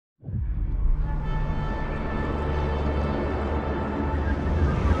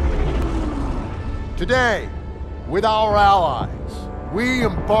Today, with our allies, we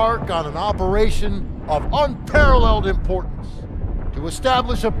embark on an operation of unparalleled importance to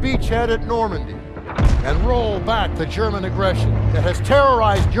establish a beachhead at Normandy and roll back the German aggression that has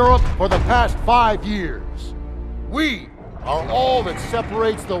terrorized Europe for the past 5 years. We are all that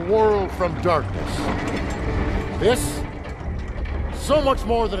separates the world from darkness. This, so much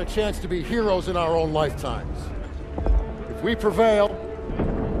more than a chance to be heroes in our own lifetimes. If we prevail,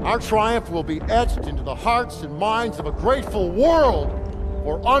 our triumph will be etched into the hearts and minds of a grateful world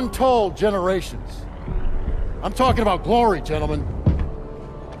for untold generations. I'm talking about glory, gentlemen.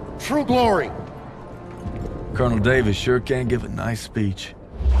 True glory. Colonel Davis sure can give a nice speech.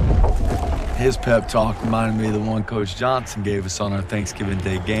 His pep talk reminded me of the one Coach Johnson gave us on our Thanksgiving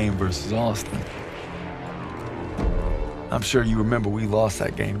Day game versus Austin. I'm sure you remember we lost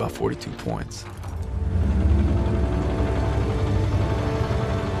that game by 42 points.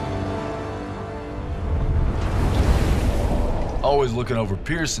 Always looking over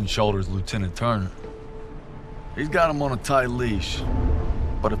Pearson's shoulders, Lieutenant Turner. He's got him on a tight leash.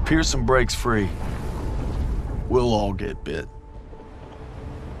 But if Pearson breaks free, we'll all get bit.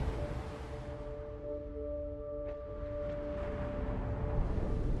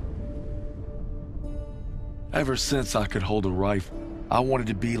 Ever since I could hold a rifle, I wanted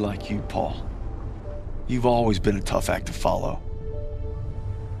to be like you, Paul. You've always been a tough act to follow.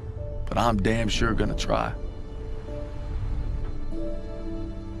 But I'm damn sure gonna try.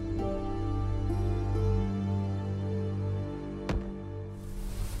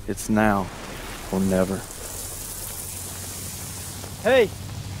 It's now or never. Hey,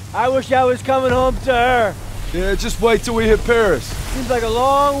 I wish I was coming home to her. Yeah, just wait till we hit Paris. Seems like a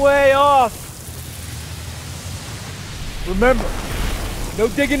long way off. Remember, no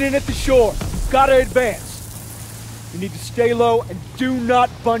digging in at the shore. You've gotta advance. You need to stay low and do not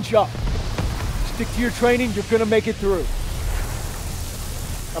bunch up. Stick to your training, you're gonna make it through.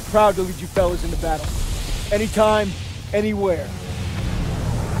 I'm proud to lead you fellas into battle. Anytime, anywhere.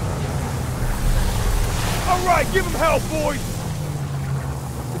 All right, give him hell, boys!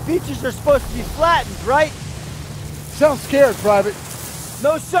 The beaches are supposed to be flattened, right? Sounds scared, Private.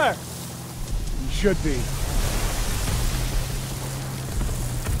 No, sir. You should be.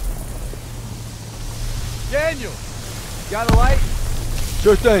 Daniel, got a light?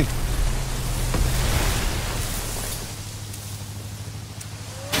 Sure thing.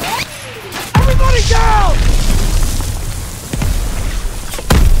 Everybody down!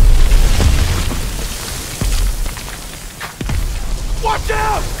 Watch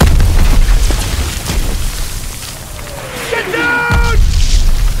out! Get down!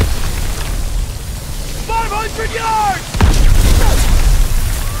 500 yards!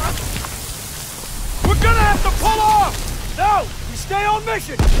 We're gonna have to pull off! No! We stay on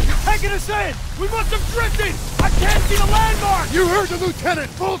mission! You're taking us in! We must have drifted! I can't see the landmark! You heard the lieutenant!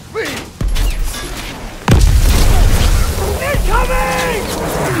 Full speed! Incoming!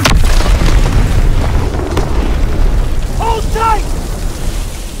 Hold tight!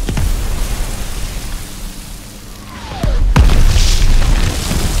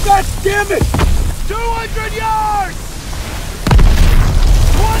 God damn it! 200 yards!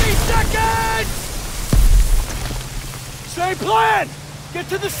 20 seconds! Same plan! Get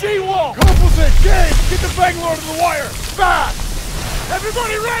to the seawall! Composite, James! Get the Bangalore to the wire! Fast!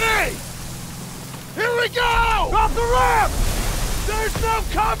 Everybody ready! Here we go! Drop the ramp! There's no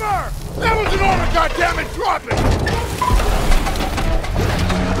cover! That was an order, goddammit! Drop it!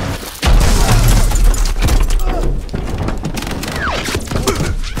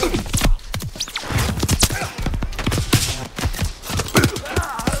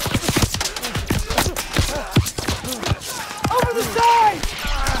 Over the side!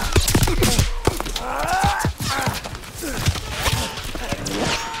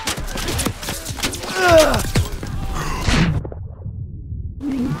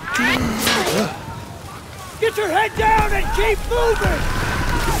 Get your head down and keep moving!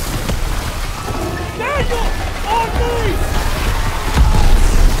 Daniel! On me!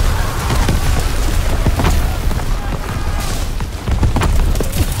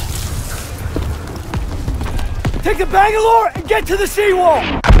 Take the Bangalore and get to the seawall! We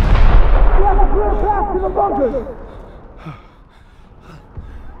have a clear path to the bunker!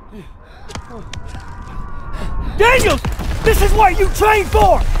 Daniels! This is what you trained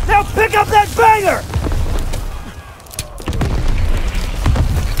for! Now pick up that banger!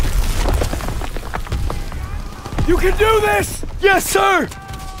 You can do this! Yes, sir!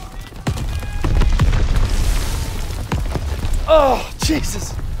 Oh,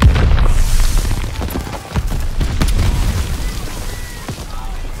 Jesus!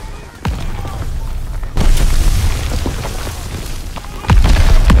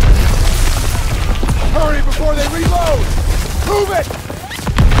 before they reload! Move it!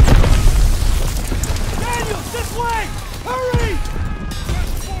 Daniels, this way! Hurry!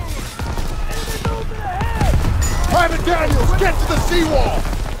 Enemy moving ahead! Private Daniels, get to the seawall!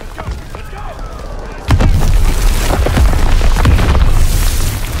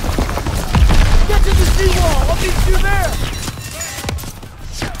 Get to the seawall! I'll meet you there!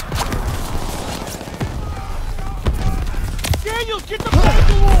 Daniels, get the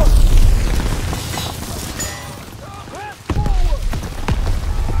Bangalore!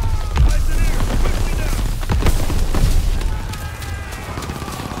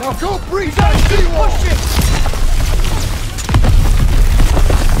 Now go breach that seawall! Push it!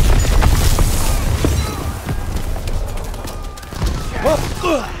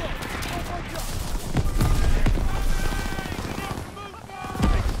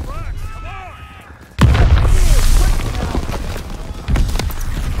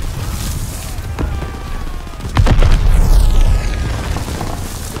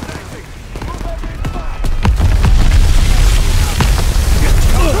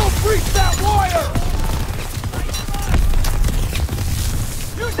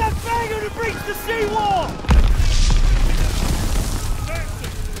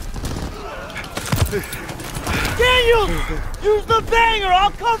 Use the banger!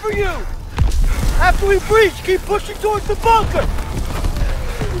 I'll cover you! After we breach, keep pushing towards the bunker!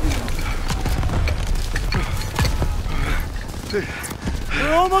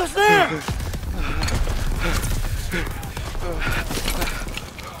 We're almost there!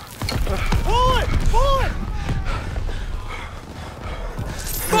 Pull it! Pull it!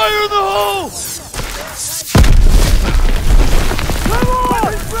 Fire in the hole! Come on!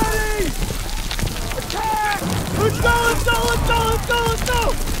 Weapons ready! Attack! Let's go, let's go, let's go, let's go, let's go!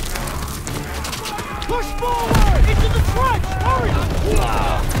 Push forward! Into the trench! Hurry!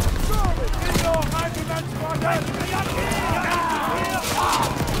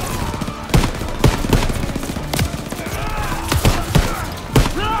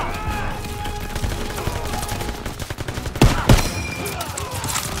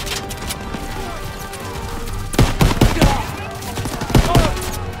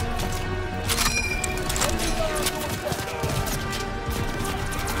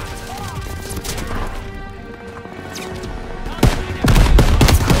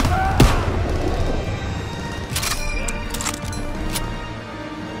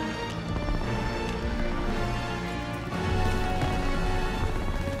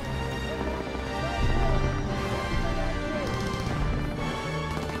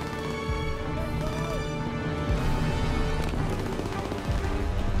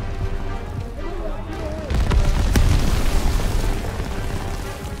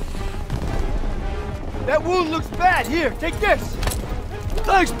 That wound looks bad. Here, take this.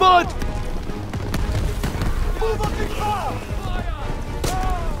 Thanks, bud. Move up and fire.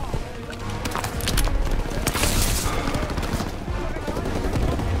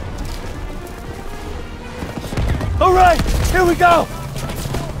 All right, here we go.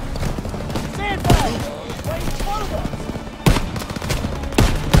 Sandbag. Right in front of us.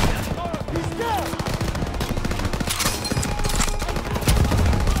 He's down.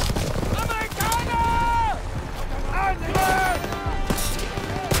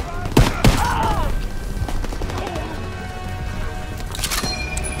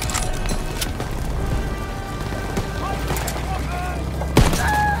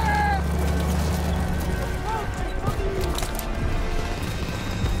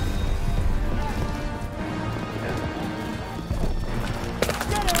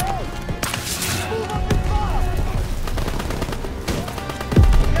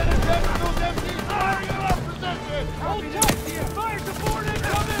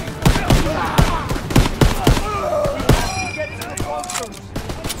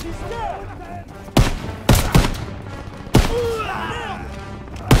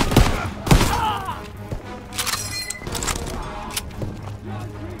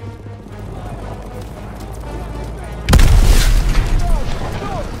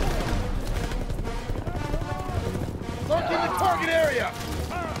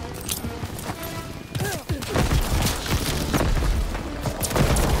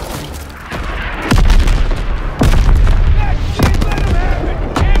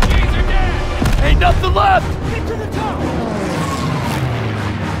 Nothing left! Get to the top!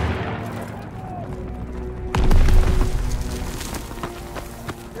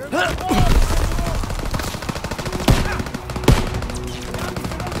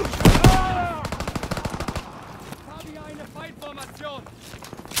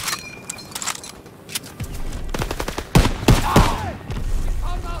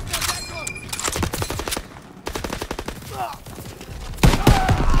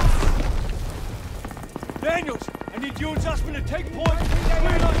 Daniels, I need you and Zussman to take point.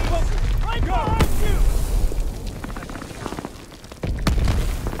 Clear those bunkers. Right Go! behind you!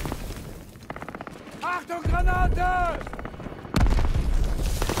 Achtung, Granate!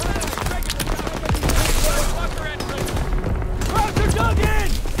 Crowds are dug in!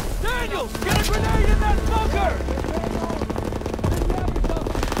 Daniels, get a grenade in that bunker!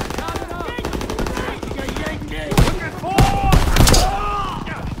 Looking for!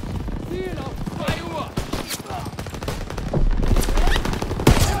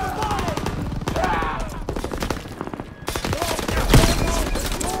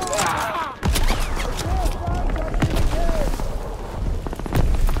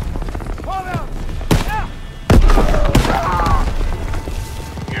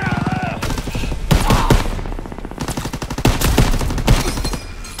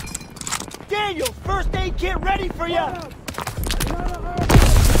 Daniel, first aid kit ready for you!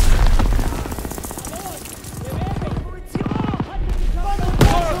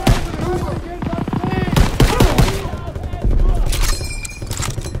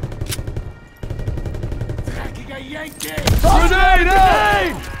 Grenade!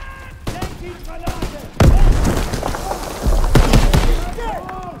 Aim!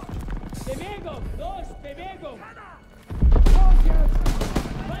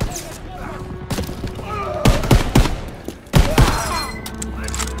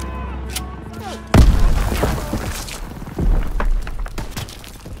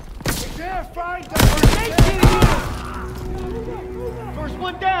 First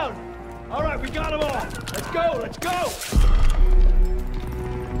one down! All right, we got them all. Let's go, let's go!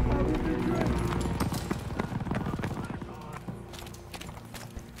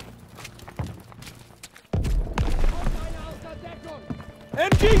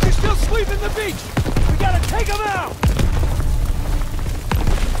 MGs are still sweeping the beach! We gotta take them out!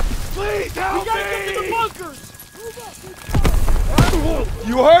 Please help We gotta me! get to the bunkers!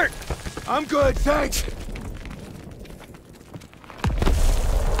 You hurt? I'm good, thanks.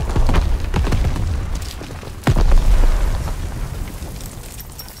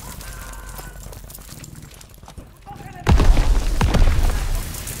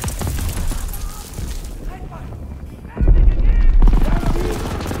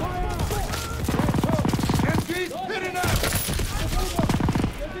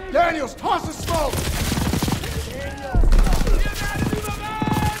 Daniels, toss the smoke!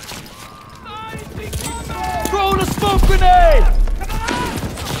 Throw the smoke grenade!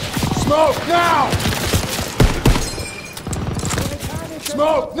 Smoke now!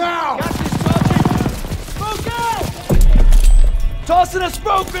 Smoke now! Got this, Sergeant! Smoke out! Tossing a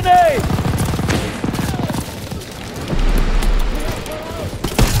smoke grenade!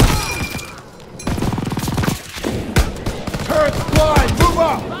 Turret's blind! Move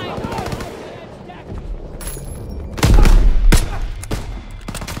up!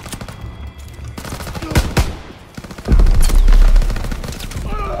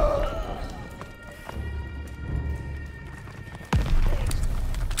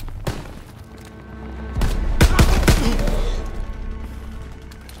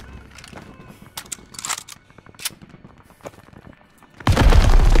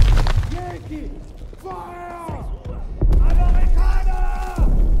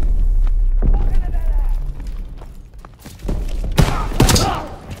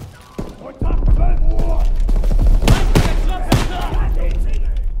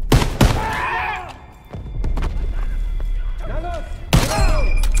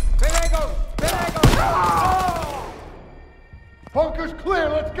 Bunker's clear,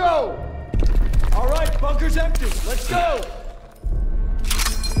 let's go! All right, bunker's empty. Let's go!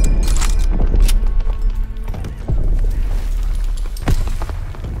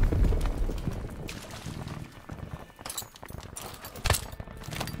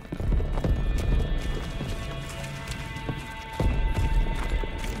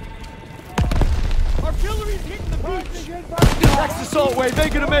 Artillery's hitting the beach! That's the assault wave, they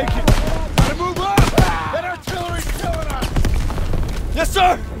gonna make it! Gotta move up! That artillery's killing us! Yes,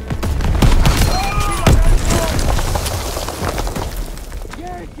 sir!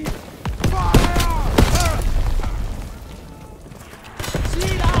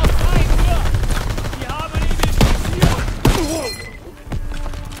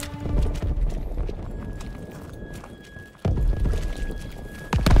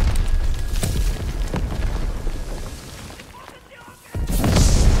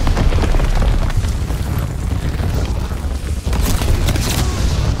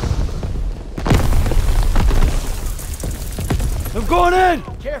 I'm going in!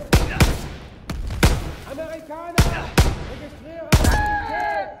 Careful!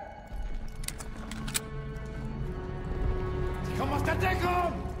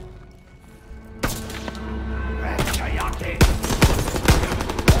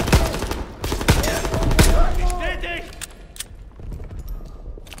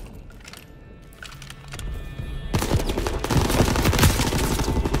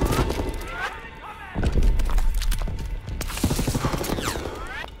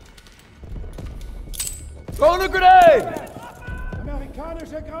 the grenade!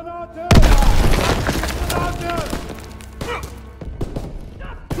 Amerikanische Granate! Granate!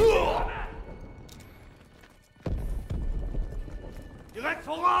 Direkt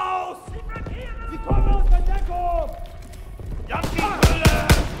voraus! Sie kommen aus der Deckung! Yankee-Gülle!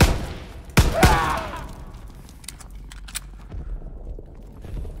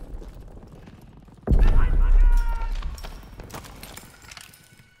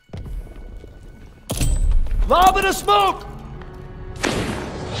 Lob in the smoke!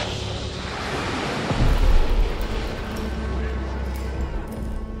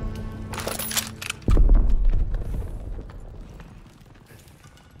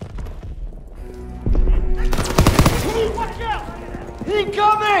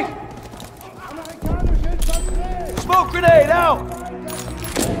 Incoming! Smoke grenade out!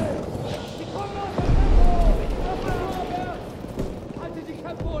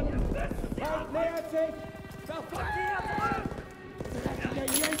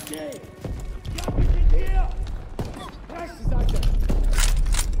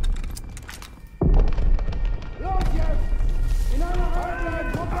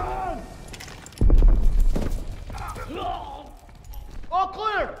 All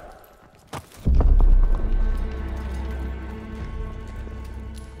clear!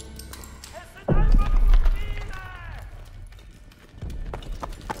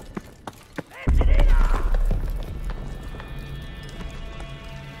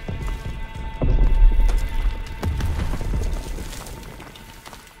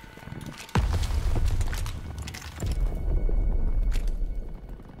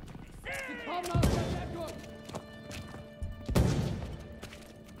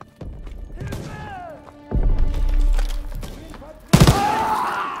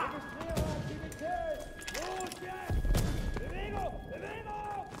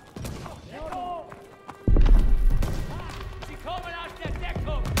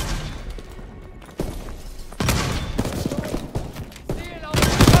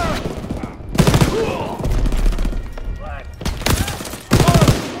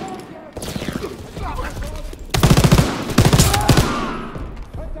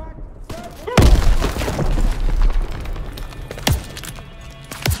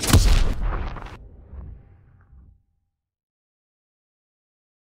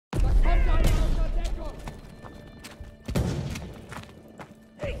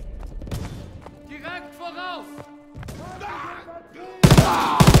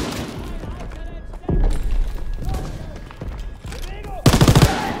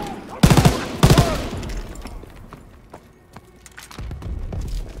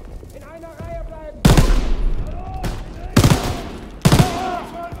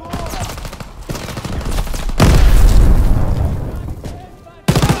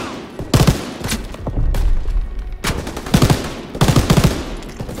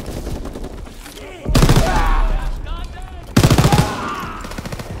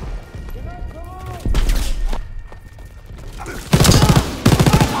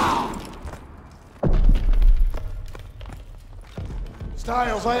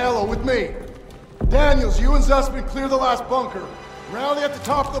 Stiles, Aiello, with me. Daniels, you and Zussman clear the last bunker. Rally at the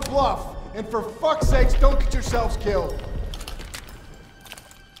top of the bluff. And for fuck's sakes, don't get yourselves killed.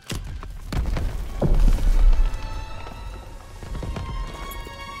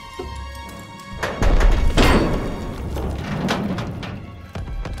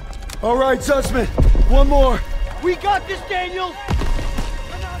 All right, Zussman. One more. We got this, Daniels!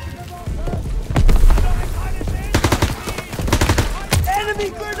 Enemy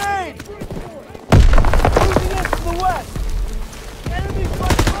grenade! Moving us to the west! Enemy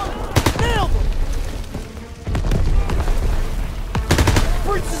front front! Nailed him!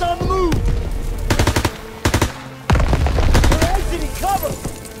 Prince is on the move! We're exiting cover!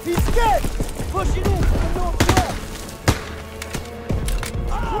 He's dead! Pushing in from the northwest!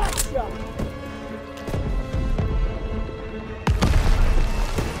 Crack shot!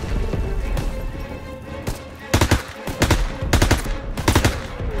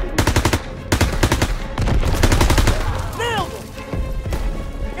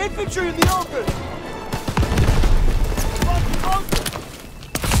 Infantry in the open!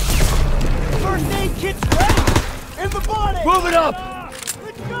 First aid kit's ready! In the body! Move it up!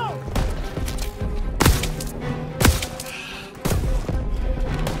 Let's go!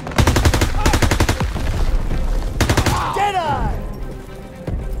 Deadeye!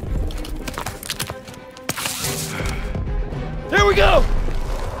 Here we go!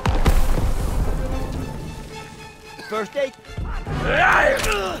 First aid.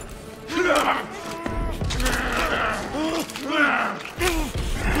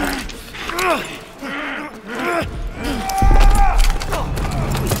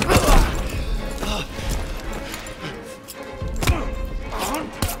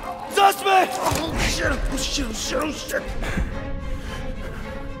 shit.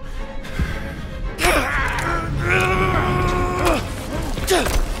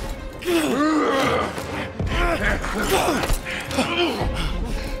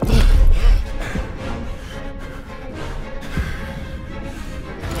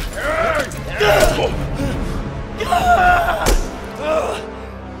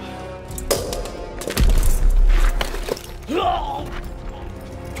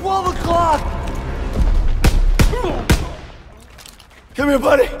 Come here,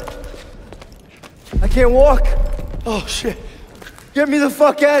 buddy. I can't walk. Oh, shit. Get me the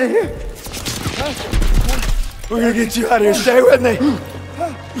fuck out of here. We're gonna get you out of here. Stay with me.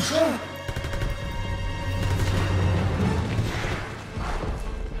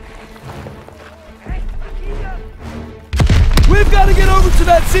 We've got to get over to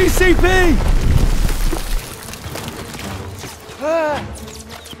that CCP.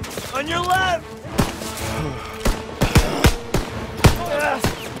 On your left.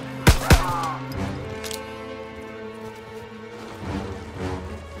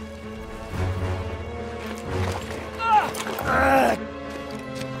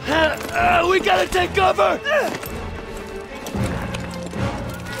 We gotta take cover!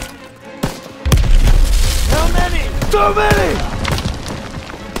 How many? Too many!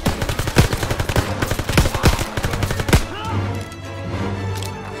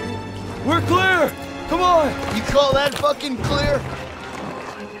 We're clear! Come on! You call that fucking clear?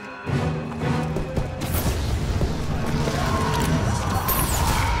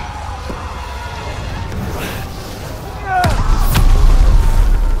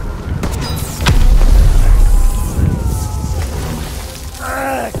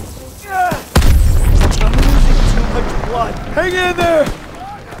 Hang in there!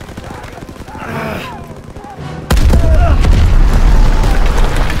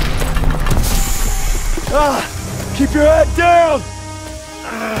 Keep your head down!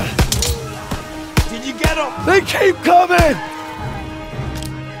 Did you get him? They keep coming!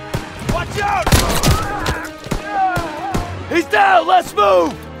 Watch out! He's down! Let's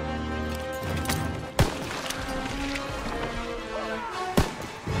move!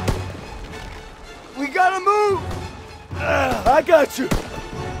 We gotta move! I got you!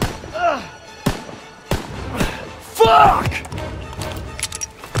 Fuck!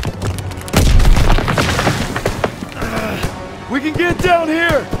 We can get down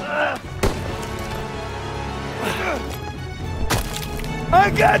here! I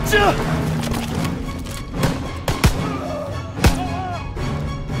got you!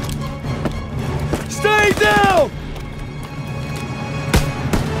 Stay down!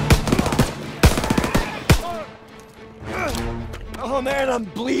 Oh man, I'm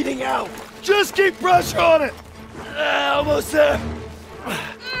bleeding out! Just keep pressure on it! Almost there!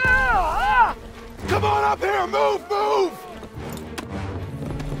 Come on up here! Move! Move!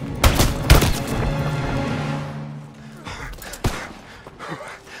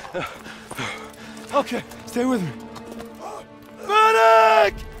 Okay, stay with me.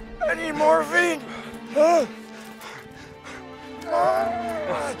 Medic! I need morphine!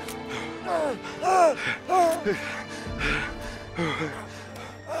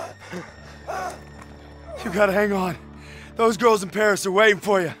 You gotta hang on. Those girls in Paris are waiting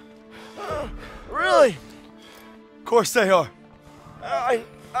for you. Really? Of course they are.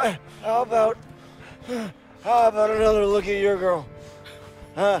 How about another look at your girl?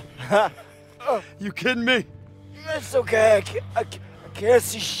 You kidding me? It's okay. I can't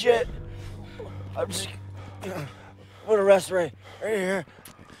see shit. I'm just put a rest right here.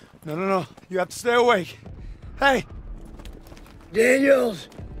 No. You have to stay awake. Hey, Daniels!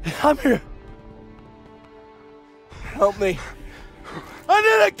 I'm here. Help me. I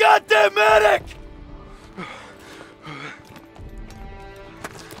need a goddamn medic!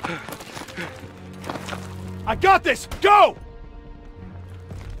 I got this! Go!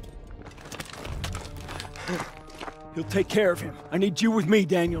 You'll take care of him. I need you with me,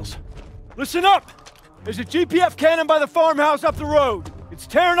 Daniels. Listen up! There's a GPF cannon by the farmhouse up the road. It's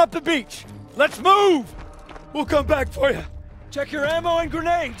tearing up the beach. Let's move! We'll come back for you. Check your ammo and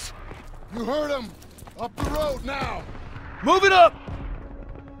grenades. You heard him! Up the road now! Move it up!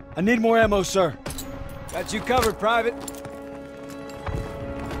 I need more ammo, sir. Got you covered, Private.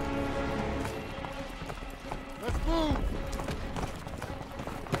 Let's move!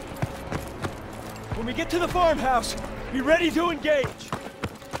 When we get to the farmhouse, be ready to engage.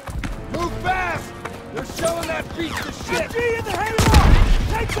 Move fast! They're shelling that beach to shit! MG in the hayloft!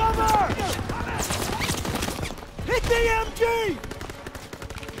 Take cover! Hit the MG!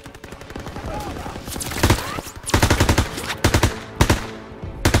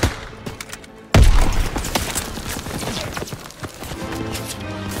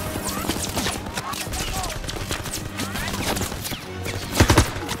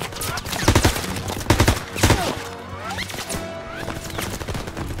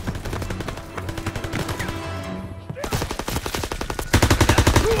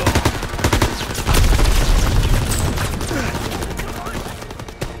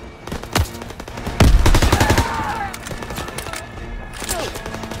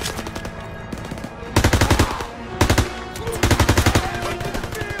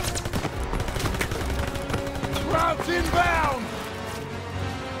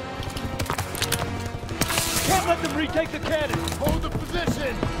 Can't let them retake the cannon! Hold the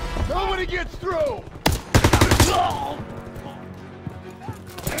position! Nobody gets through!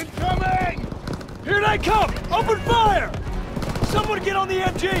 Incoming! Here they come! Open fire! Someone get on the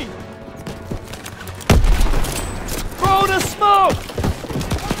MG! Throw the smoke!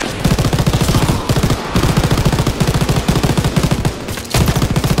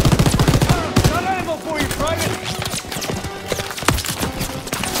 Got ammo for you, Private!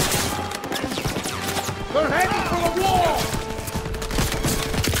 They're heading for the wall!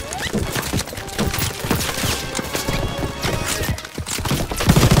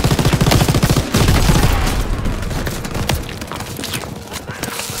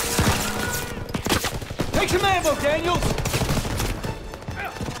 Take some ammo, Daniels!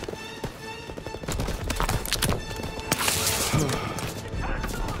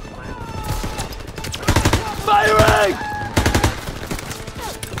 Firing!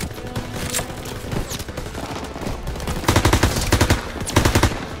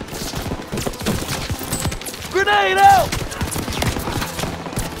 Grenade out!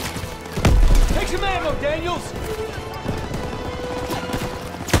 Take some ammo, Daniels!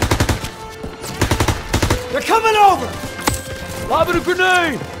 They're coming over! Lobbing a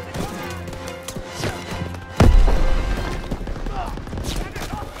grenade!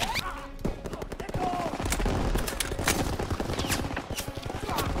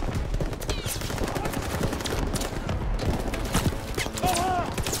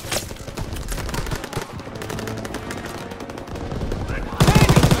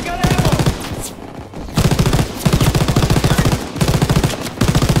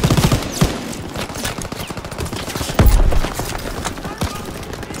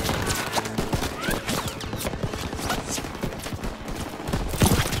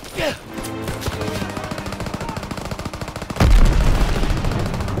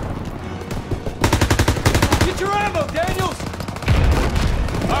 Get your ammo, Daniels!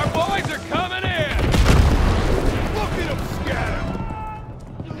 Our boys are coming in! Look at them scatter!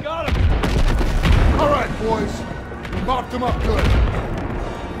 You got him! All right, boys. We mopped them up good.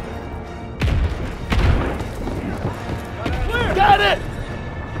 Clear! Got it!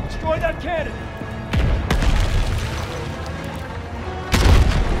 Destroy that cannon!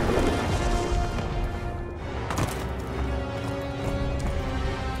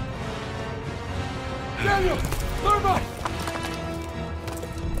 Daniel! Thermite!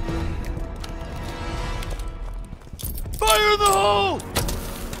 Fire in the hole!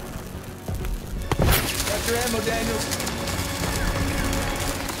 Got your ammo, Daniels.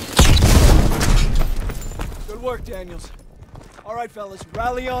 Good work, Daniels. All right, fellas,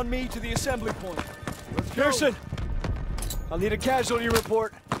 rally on me to the assembly point. Pearson, I'll need a casualty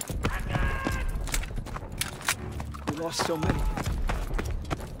report. We lost so many.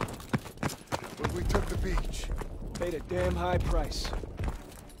 But we took the beach. Paid a damn high price.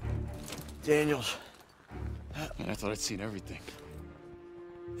 Daniels. Man, I thought I'd seen everything.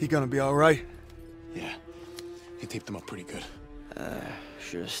 He gonna be all right? Yeah, he taped him up pretty good.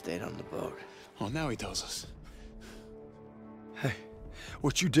 Should have stayed on the boat. Oh, now he tells us. Hey,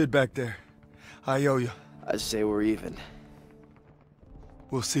 what you did back there, I owe you. I'd say we're even.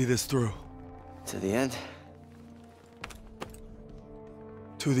 We'll see this through. To the end?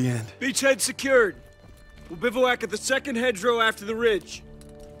 To the end. Beachhead secured. We'll bivouac at the second hedgerow after the ridge.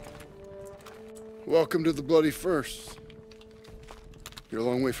 Welcome to the bloody first. You're a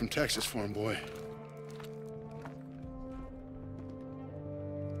long way from Texas, farm boy.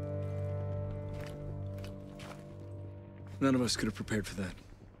 None of us could have prepared for that.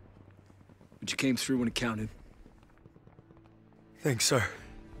 But you came through when it counted. Thanks, sir.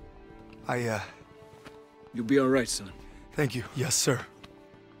 You'll be all right, son. Thank you. Yes, sir.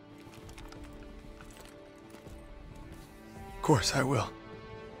 Of course I will.